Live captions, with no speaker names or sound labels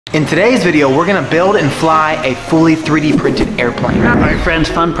In today's video, we're gonna build and fly a fully 3D printed airplane. All right, friends,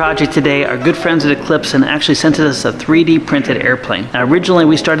 fun project today. Our good friends at Eclipson actually sent us a 3D printed airplane. Now, originally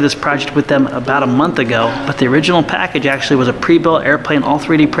we started this project with them about a month ago, but the original package actually was a pre-built airplane, all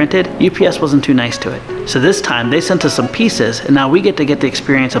 3D printed. UPS wasn't too nice to it. So this time they sent us some pieces, and now we get the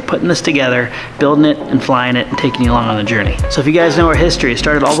experience of putting this together, building it and flying it and taking you along on the journey. So if you guys know our history, it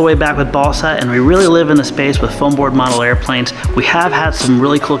started all the way back with balsa, and we really live in the space with foam board model airplanes. We have had some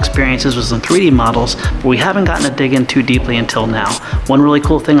really cool experiences with some 3D models, but we haven't gotten to dig in too deeply until now. One really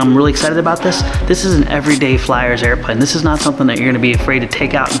cool thing I'm really excited about this is an everyday flyer's airplane. This is not something that you're gonna be afraid to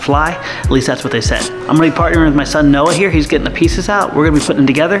take out and fly. At least that's what they said. I'm gonna be partnering with my son Noah here. He's getting the pieces out. We're gonna be putting them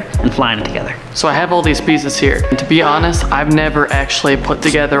together and flying it together. So I have all these pieces here. And to be honest, I've never actually put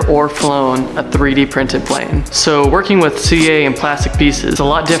together or flown a 3D printed plane. So working with CA and plastic pieces is a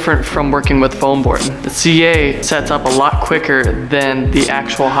lot different from working with foam board. The CA sets up a lot quicker than the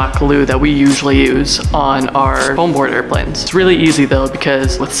actual hot glue that we usually use on our foam board airplanes. It's really easy though,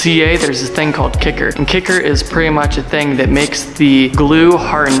 because with CA there's this thing called kicker. And kicker is pretty much a thing that makes the glue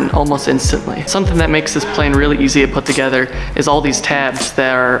harden almost instantly. Something that makes this plane really easy to put together is all these tabs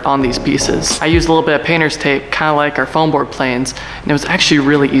that are on these pieces. I used a little bit of painter's tape, kind of like our foam board planes, and it was actually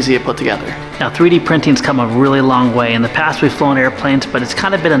really easy to put together. Now 3D printing's come a really long way. In the past we've flown airplanes, but it's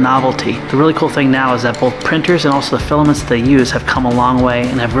kind of been a novelty. The really cool thing now is that both printers and also the filaments that they use have come a long way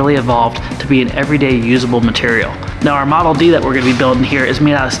and have really evolved to be an everyday usable material. Now our Model D that we're going to be building here is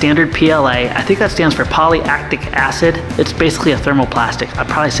made out of standard PLA. I think that stands for polylactic acid. It's basically a thermoplastic. I'm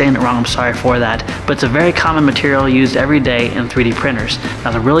probably saying it wrong, I'm sorry for that, but it's a very common material used every day in 3D printers.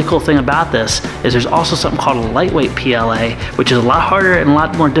 Now the really cool thing about this is there's also something called a lightweight PLA, which is a lot harder and a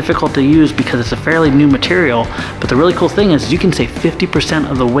lot more difficult to use because it's a fairly new material, but the really cool thing is you can save 50%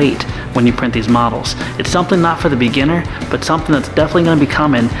 of the weight when you print these models. It's something not for the beginner, but something that's definitely going to be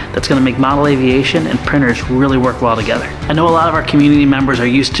coming that's going to make model aviation and printers really work well together. I know a lot of our community members are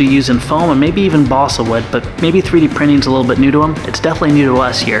used to using foam and maybe even balsa wood, but maybe 3D printing's a little bit new to them. It's definitely new to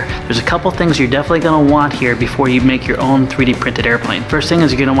us here. There's a couple things you're definitely going to want here before you make your own 3D printed airplane. First thing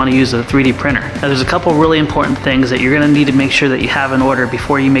is you're going to want to use a 3D printer. Now there's a couple really important things that you're going to need to make sure that you have in order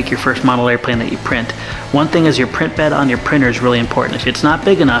before you make your first model airplane that you print. One thing is your print bed on your printer is really important. If it's not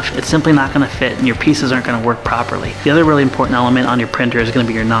big enough, it's simply not going to fit and your pieces aren't going to work properly. The other really important element on your printer is going to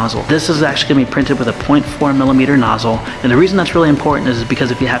be your nozzle. This is actually going to be printed with a 0.4mm nozzle, and the reason that's really important is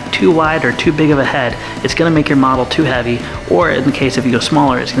because if you have too wide or too big of a head, it's going to make your model too heavy, or in the case if you go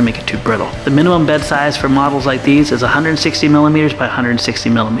smaller, it's going to make it too brittle. The minimum bed size for models like these is 160mm by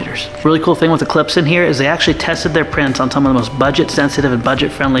 160mm. Really cool thing with Eclipson here is they actually tested their prints on some of the most budget sensitive and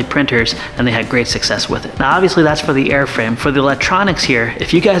budget friendly printers, and they had great success with it. Now obviously that's for the airframe. For the electronics here,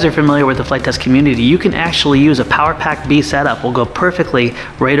 if you guys are familiar with the Flite Test community, you can actually use a Power Pack B setup. Will go perfectly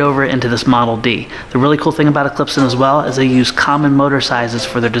right over into this Model D. The really cool thing about Eclipson as well is they use common motor sizes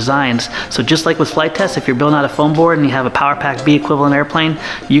for their designs. So just like with Flite Test, if you're building out a foam board and you have a Power Pack B equivalent airplane,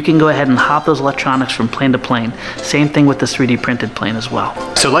 you can go ahead and hop those electronics from plane to plane. Same thing with this 3D printed plane as well.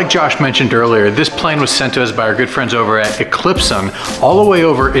 So like Josh mentioned earlier, this plane was sent to us by our good friends over at Eclipson, all the way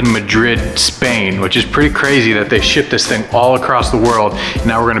over in Madrid, Spain, which is pretty crazy that they shipped this thing all across the world.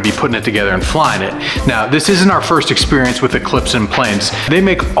 Now we're gonna be putting it together and flying it. Now, this isn't our first experience with Eclipson planes. They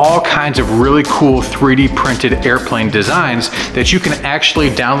make all kinds of really cool 3D printed airplane designs that you can actually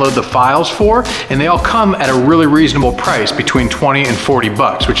download the files for, and they all come at a really reasonable price, between 20 and 40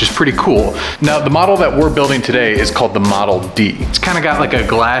 bucks, which is pretty cool. Now, the model that we're building today is called the Model D. It's kind of got like a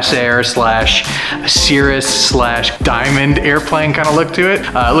glass air slash cirrus slash diamond airplane kind of look to it.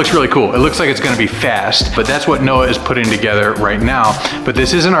 It looks really cool. It looks like it's gonna be fast, but that's what Noah is putting together right now. But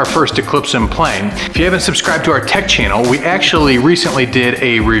this isn't our first Eclipson plane. If you haven't subscribed to our tech channel, we actually recently did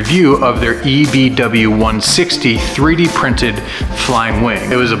a review of their EBW-160 3D printed flying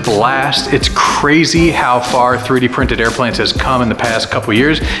wing. It was a blast. It's crazy how far 3D printed airplanes has come in the past couple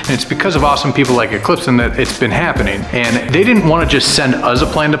years, and it's because of awesome people like Eclipson that it's been happening. And they didn't want to just send us a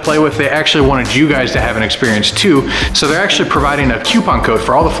plane to play with, they actually wanted you guys to have an experience too. So they're actually providing a coupon code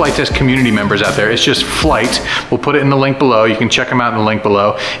for all the Flite Test community members out there. It's just FLIGHT. We'll put it in the link below. You can check them out in the link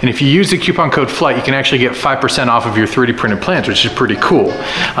below. And if you use the coupon code FLIGHT, you can actually get 5% off of your 3D printed plans, which is pretty cool.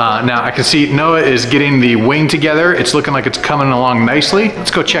 Now I can see Noah is getting the wing together. It's looking like it's coming along nicely.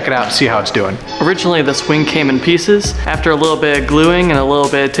 Let's go check it out and see how it's doing. Originally this wing came in pieces. After a little bit of gluing and a little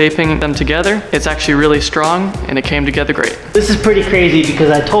bit of taping them together, it's actually really strong and it came together great. This is pretty crazy because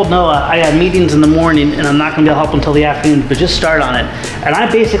I told Noah I got meetings in the morning and I'm not going to be able to help until the afternoon, but just start on it. And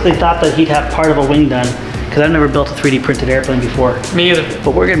I basically thought that he'd have part of a wing done. because I've never built a 3D printed airplane before. Me either.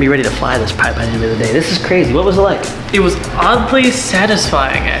 But we're gonna be ready to fly this pipe by the end of the day. This is crazy. What was it like? It was oddly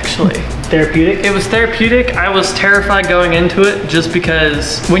satisfying, actually. Therapeutic? It was therapeutic. I was terrified going into it just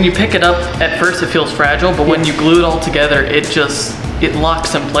because when you pick it up, at first it feels fragile, but when you glue it all together, it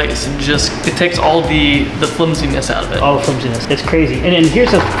locks in place and it takes all the flimsiness out of it. All the flimsiness. It's crazy. And then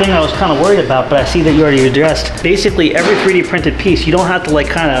here's the thing I was kind of worried about, but I see that you already addressed. Basically, every 3D printed piece, you don't have to like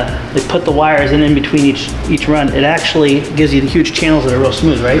kind of like put the wires in between each run. It actually gives you the huge channels that are real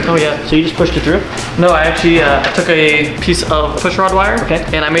smooth, right? Oh yeah. So you just pushed it through? No, I actually I took a piece of push rod wire,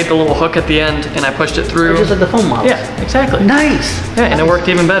 and I made the little hook at the end, and I pushed it through. Just like the foam models. Yeah, exactly. Nice. Yeah, and it worked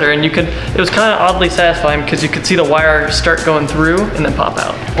even better. And it was kind of oddly satisfying because you could see the wire start going through and then pop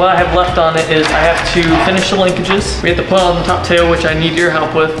out. What I have left on it is I have to finish the linkages. We have to put on the top tail, which I need your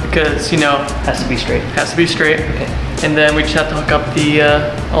help with because, you know, has to be straight. Has to be straight. Okay. And then we just have to hook up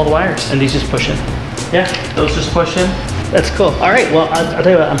all the wires. And these just push in. Yeah, those just push in. That's cool. All right, well, I'll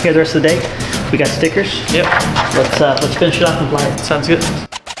tell you what, I'm here the rest of the day. We got stickers. Yep. Let's finish it off and fly it. Sounds good.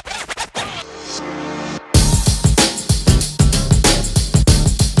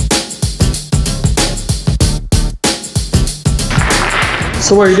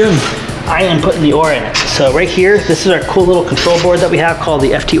 So what are you doing? I am putting the aura in it. So right here, this is our cool little control board that we have called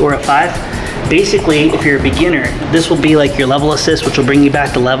the FT Aura 5. Basically, if you're a beginner, this will be like your level assist, which will bring you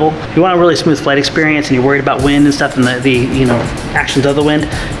back to level. If you want a really smooth flight experience and you're worried about wind and stuff and the actions of the wind,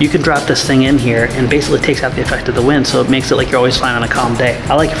 you can drop this thing in here and basically it takes out the effect of the wind, so it makes it like you're always flying on a calm day.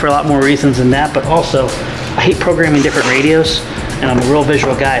 I like it for a lot more reasons than that, but also I hate programming different radios, and I'm a real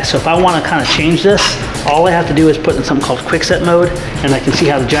visual guy. So if I want to kind of change this, all I have to do is put in something called quickset mode, and I can see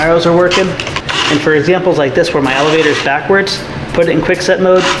how the gyros are working. And for examples like this where my elevator is backwards, put it in quickset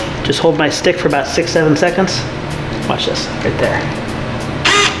mode, just hold my stick for about 6-7 seconds. Watch this, right there.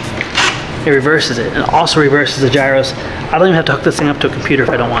 It reverses it, and also reverses the gyros. I don't even have to hook this thing up to a computer if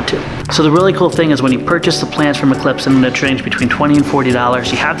I don't want to. So the really cool thing is when you purchase the plans from Eclipse, and it's range between $20 and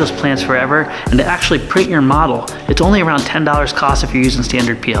 $40, you have those plans forever, and to actually print your model, it's only around $10 cost if you're using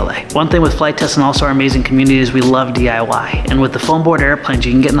standard PLA. One thing with Flite Test and also our amazing community is we love DIY, and with the foam board airplanes,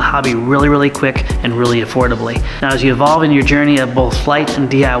 you can get in the hobby really, really quick and really affordably. Now, as you evolve in your journey of both flight and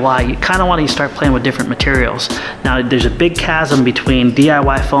DIY, you kind of want to start playing with different materials. Now, there's a big chasm between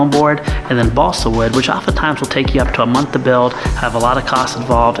DIY foam board and then balsa wood, which oftentimes will take you up to a month to build, have a lot of costs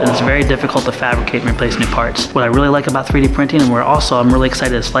involved, and it's very difficult to fabricate and replace new parts. What I really like about 3D printing, and I'm really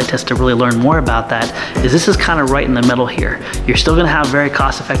excited as Flite Test to really learn more about that, is this is kind of right in the middle here. You're still gonna have very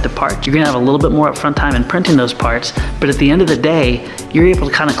cost-effective parts. You're gonna have a little bit more upfront time in printing those parts, but at the end of the day, you're able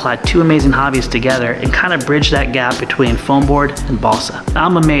to kind of collide two amazing hobbies together and kind of bridge that gap between foam board and balsa. Now,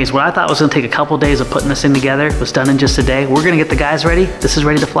 I'm amazed. What I thought was gonna take a couple days of putting this thing together was done in just a day. We're gonna get the guys ready. This is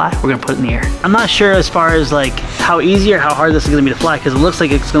ready to fly. We're gonna put it in the air. I'm not sure as far as like how easy or how hard this is gonna be to fly, because it looks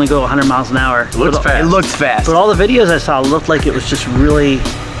like it's gonna go 100 miles an hour. It looks fast. It looks fast. But all the videos I saw looked like it was just really,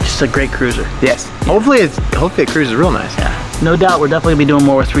 just a great cruiser. Yes. Hopefully it cruises real nice. Yeah. No doubt we're definitely gonna be doing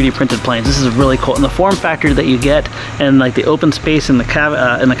more with 3D printed planes. This is really cool. And the form factor that you get and like the open space in the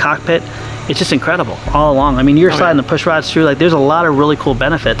cockpit, it's just incredible all along. I mean, you're sliding the push rods through, like there's a lot of really cool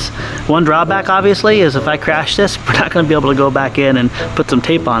benefits. One drawback obviously is if I crash this, we're not gonna be able to go back in and put some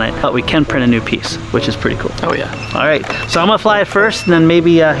tape on it, but we can print a new piece, which is pretty cool. Oh yeah. All right, so I'm gonna fly it first and then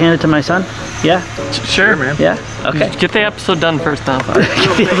maybe hand it to my son. Yeah? Sure, man. Yeah? Okay. Get the episode done first now.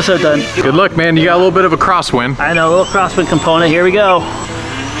 Get the episode done. Good luck, man. You got a little bit of a crosswind. I know, a little crosswind component. Here we go.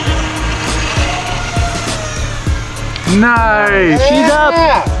 Nice. She's up.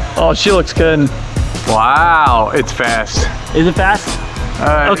 Oh, she looks good. Wow, it's fast. Is it fast?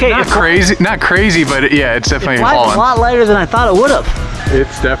 Okay, not crazy, but yeah, it's definitely It's a hauling. lot lighter than I thought it would have.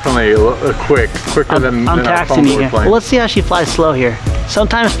 It's definitely quicker than I'm our taxing foam you board here. plane. Well, let's see how she flies slow here.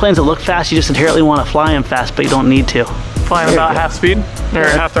 Sometimes planes that look fast, you just inherently want to fly them fast, but you don't need to. Flying about half speed or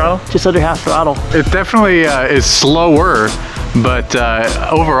half throttle. Just under half throttle. It definitely is slower, but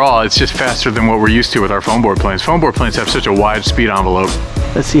overall, it's just faster than what we're used to with our foam board planes. Foam board planes have such a wide speed envelope.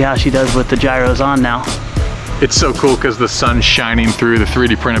 Let's see how she does with the gyros on now. It's so cool because the sun's shining through the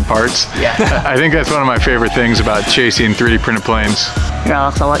 3D printed parts. Yeah. I think that's one of my favorite things about chasing 3D printed planes. Here,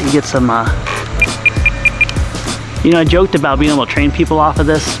 Alex, I'll let you get some, You know, I joked about being able to train people off of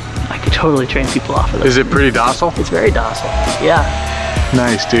this. I could totally train people off of this. Is it pretty docile? It's very docile, yeah.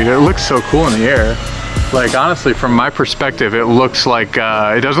 Nice, dude. It looks so cool in the air. Like, honestly, from my perspective, it looks like,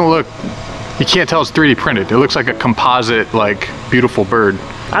 it doesn't look, you can't tell it's 3D printed. It looks like a composite, like, beautiful bird.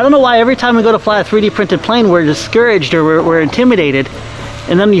 I don't know why every time we go to fly a 3D printed plane, we're discouraged or we're intimidated.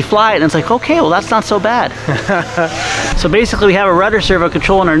 And then you fly it and it's like, okay, well, that's not so bad. So basically we have a rudder servo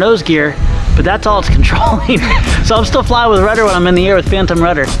controlling our nose gear, but that's all it's controlling. So I'm still flying with rudder when I'm in the air with phantom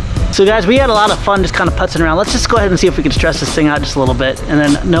rudder. So guys, we had a lot of fun just kind of putzing around. Let's just go ahead and see if we can stress this thing out just a little bit. And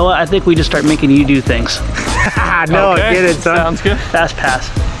then Noah, I think we just start making you do things. No, Okay, get it, son. sounds good. Fast pass.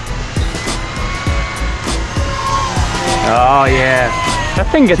 Oh, yeah. That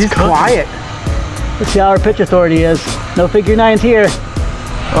thing gets He's cooked. quiet. Let's see how our pitch authority is. No figure nines here.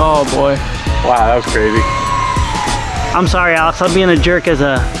 Oh boy. Wow, that was crazy. I'm sorry, Alex. I'm being a jerk as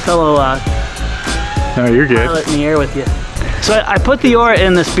a fellow No, you're good. pilot in the air with you. So I put the Aura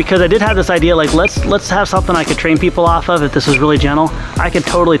in this because I did have this idea, like let's have something I could train people off of if this was really gentle. I could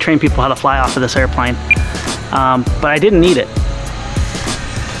totally train people how to fly off of this airplane. But I didn't need it.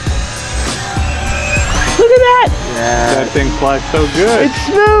 Look at that! That thing flies so good. It's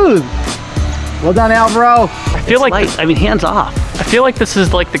smooth. Well done, Alvaro. I feel like Light. I mean, hands off. I feel like this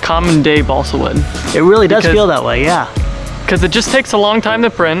is like the common day balsa wood. It really does Because- feel that way, yeah. Because it just takes a long time to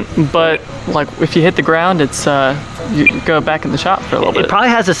print, but like if you hit the ground, it's you go back in the shop for a little It bit. probably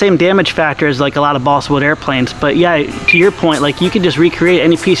has the same damage factor as like a lot of balsa wood airplanes, but yeah, to your point, like you can just recreate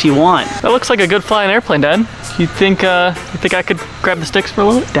any piece you want. That looks like a good flying airplane, Dad. You think I could grab the sticks for a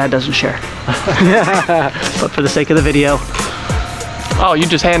little bit? Dad doesn't share. But for the sake of the video, Oh, you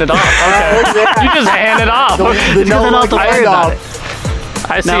just hand it off. Okay. You just hand it off. because I don't have to worry about it.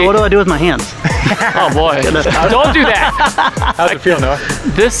 I see. Now what do I do with my hands? Oh boy. Don't do that. How's it feel, Noah?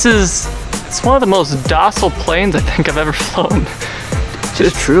 It's one of the most docile planes I think I've ever flown.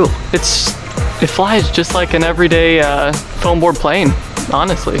 It's true. It flies just like an everyday foam board plane,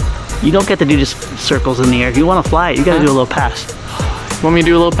 honestly. You don't get to do just circles in the air. If you want to fly it, you got to do a little pass. Want me to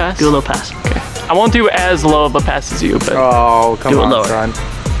do a little pass? Do a little pass. Okay. I won't do as low of a pass as you, but Oh, come Do it on, lower. son.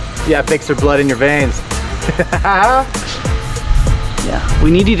 Yeah, fix their blood in your veins. Yeah,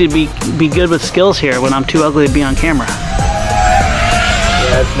 we need you to be good with skills here when I'm too ugly to be on camera.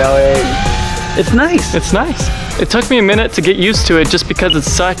 Yes, no way. It's nice. it's nice. It took me a minute to get used to it just because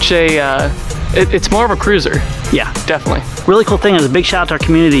it's such a, it's more of a cruiser, Yeah. definitely. Really cool thing is a big shout out to our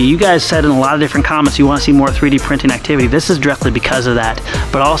community. You guys said in a lot of different comments you want to see more 3D printing activity. This is directly because of that.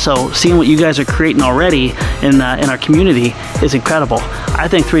 But also seeing what you guys are creating already in our community is incredible. I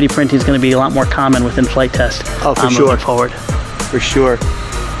think 3D printing is going to be a lot more common within Flite Test. Oh, for sure. Moving forward. For sure.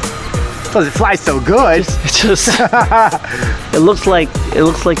 Plus it flies so good. It's just, It looks like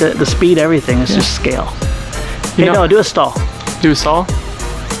the speed, everything. It's just scale. Hey, know- no, do a stall. do a stall.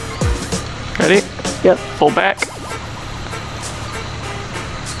 Ready? Yep. Full back.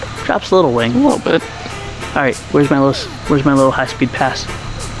 Drops a little wing. A little bit. All right, where's my little high-speed pass?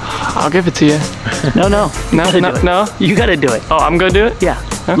 I'll give it to you. No, no. You No, gotta no, do it. no. You gotta do it. Oh, I'm gonna do it? Yeah.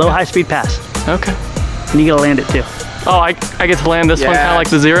 Okay. Low high-speed pass. Okay. And you gotta land it too. Oh, I get to land this one kind Yeah. of like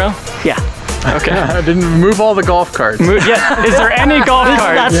the zero? Yeah. Okay. I didn't move all the golf carts. Yeah. Is there any golf This does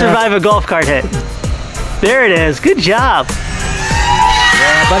not cart? survive a golf cart hit. There it is. Good job.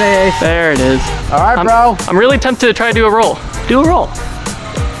 Yeah, buddy. There it is. All right, bro. I'm really tempted to try to do a roll. Do a roll.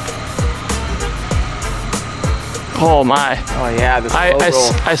 Oh my. Oh yeah, the slow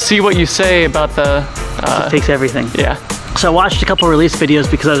roll. I see what you say about the, Takes everything. yeah. So I watched a couple release videos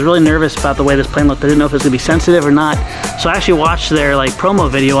because I was really nervous about the way this plane looked. I didn't know if it was gonna be sensitive or not. So I actually watched their like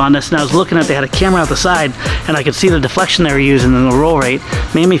promo video on this, and I was looking at, they had a camera out the side, and I could see the deflection they were using and the roll rate.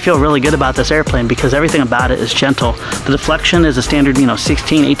 Made me feel really good about this airplane because everything about it is gentle. The deflection is a standard,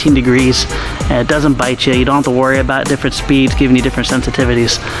 16, 18 degrees, and it doesn't bite you. You don't have to worry about different speeds giving you different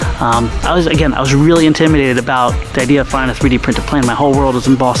sensitivities. I was really intimidated about the idea of flying a 3D printed plane. My whole world is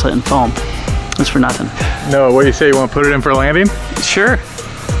in balsa and foam. It's for nothing. Noah, what do you say? You want to put it in for landing? Sure.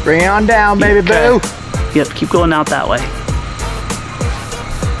 Bring it on down, baby Okay. boo. Yep, keep going out that way.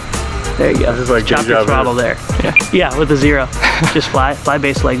 There you go. This is like Drop deja your vu. throttle there. Yeah. Yeah, with the zero. Just fly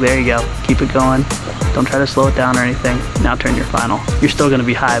base leg. There you go. Keep it going. Don't try to slow it down or anything. Now turn your final. You're still going to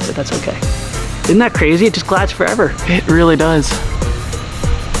be high, but that's okay. Isn't that crazy? It just glides forever. It really does.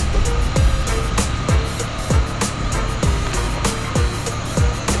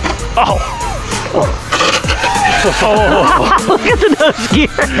 Oh. Look at the nose gear.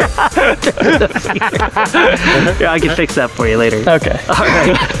 Yeah, I can fix that for you later. Okay.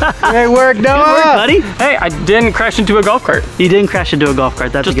 Great work, Good Noah. work, buddy. Hey, I didn't crash into a golf cart. You didn't crash into a golf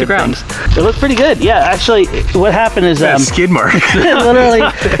cart. That's Just a the good ground. thing. It looked pretty good. Yeah, actually, what happened is Skid mark. literally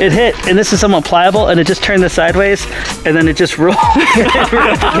it hit, and this is somewhat pliable, and it just turned this sideways, and then it just rolled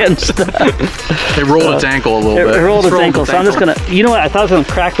against. It rolled its ankle a little It bit. rolled its rolled ankle. its So I'm just gonna. You know what? I thought I was gonna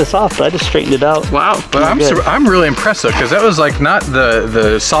crack this off, but I just straightened it out. Wow. But I'm Good. I'm really impressed though, because that was like not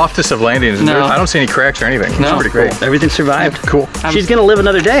the softest of landings. No. I don't see any cracks or anything. No. It's pretty great. Everything survived. Cool. She's gonna live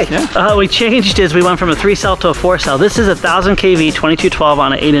another day. Yeah. We changed is we went from a 3-cell to a 4-cell. This is a 1000 kV 2212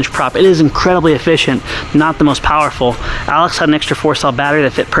 on an 8-inch prop. It is incredibly efficient, not the most powerful. Alex had an extra 4-cell battery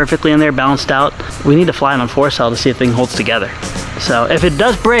that fit perfectly in there, balanced out. We need to fly it on 4-cell to see if the thing holds together. So if it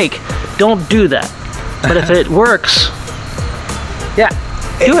does break, don't do that. But if it works, yeah,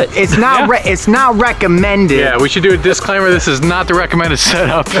 do it. It's not it's not recommended. Yeah, we should do a disclaimer. This is not the recommended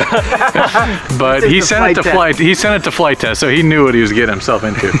setup. But he sent it to Flite. He sent it to Flite Test, so he knew what he was getting himself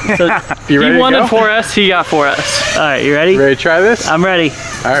into. So, you ready? He wanted to go? 4S, he got 4S. all right, you ready? Ready to try this? I'm ready.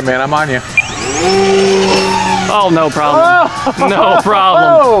 All right, man. I'm on you. Oh, no problem. No problem.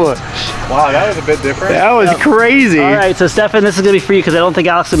 Oh, Wow, that was a bit different. that was crazy. All right, so Stefan, this is gonna be for you because I don't think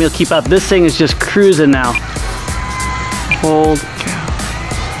Alex will be able to keep up. This thing is just cruising now. Hold.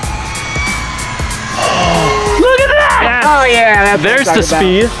 Look at that! Oh yeah, that's There's what I'm the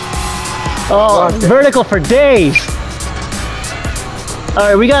talking about. speed. Oh, vertical for days. All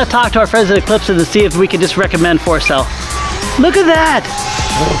right, we gotta talk to our friends at Eclipse and see if we can just recommend 4-cell. Look at that!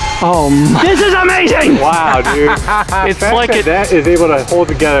 Oh my. This is amazing! Wow, dude. It's like that is able to hold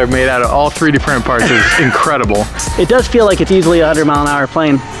together made out of all 3D print parts is incredible. It does feel like it's easily a 100-mile-an-hour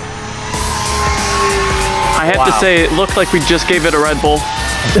plane. I have to say, it looked like we just gave it a Red Bull.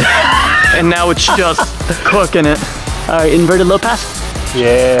 And now it's just cooking it. All right, inverted low pass.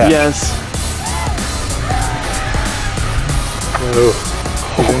 Yeah. Yes. Ooh.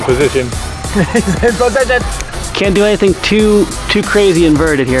 He's in position. Can't do anything too crazy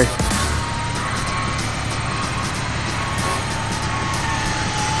inverted here.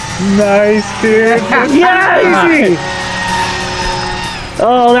 Nice, dude. Yes!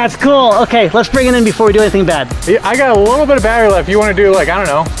 Oh, that's cool. Okay, let's bring it in before we do anything bad. I got a little bit of battery left. You want to do like, I don't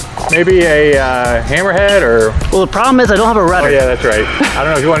know, maybe a hammerhead or... Well, the problem is I don't have a rudder. Oh yeah, that's right. I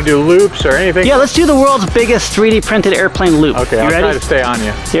don't know if you want to do loops or anything. Yeah, let's do the world's biggest 3D printed airplane loop. Okay, you I'll ready? try to stay on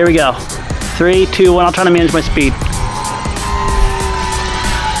you. Here we go. 3, 2, 1. I'll try to manage my speed.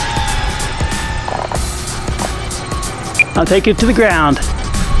 I'll take you to the ground.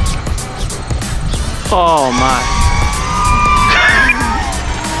 Oh my.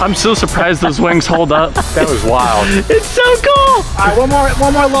 I'm so surprised those wings hold up. That was wild. It's so cool! All right,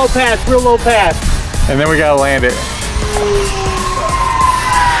 one more low pass, real low pass. And then we gotta land it.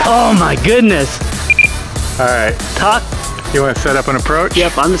 Oh my goodness. All right. Talk. You want to set up an approach?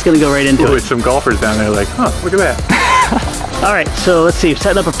 Yep, I'm just gonna go right into Ooh, it. with some golfers down there like, huh, look at that. All right, so let's see.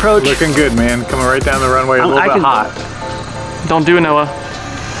 Setting up approach. Looking good, man. Coming right down the runway, a little I bit can- hot. Don't do it, Noah.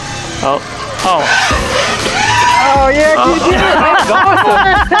 Oh. Oh. Oh yeah, you did it.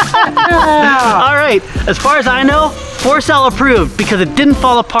 All right, as far as I know, 4-cell approved because it didn't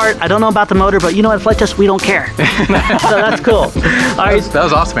fall apart. I don't know about the motor, but you know what, Flite Test, we don't care. So that's cool. All right, That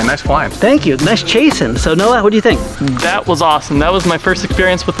was awesome, man. Nice flying. thank you. Nice chasing. So Noah, what do you think? That was awesome. That was my first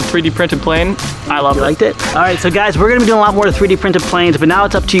experience with the 3D printed plane. I loved You it. liked it? All right, so guys, we're gonna be doing a lot more of 3D printed planes, but now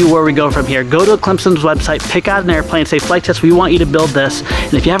it's up to you where we go from here. Go to Clemson's website, pick out an airplane, say, Flite Test, we want you to build this.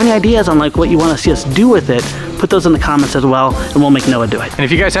 And if you have any ideas on like what you wanna see us do with it, put those in the comments as well, and we'll make Noah do it. And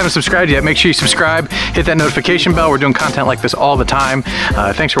if you guys haven't subscribed yet, make sure you subscribe, hit that notification bell. We're doing content like this all the time.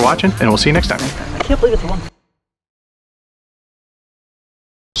 Thanks for watching, and we'll see you next time. I can't believe it's one.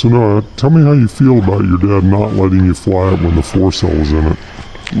 So Noah, tell me how you feel about your dad not letting you fly it when the 4-cell was in it.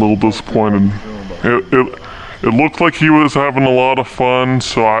 A little disappointed. It looked like he was having a lot of fun,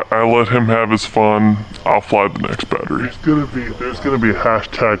 so I let him have his fun. I'll fly the next battery. There's gonna be a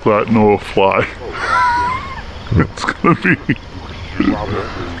hashtag let Noah fly. It's gonna be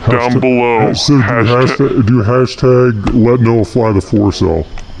down below. So do hashtag let Noah fly the 4-cell.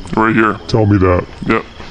 Right here. Tell me that. Yep.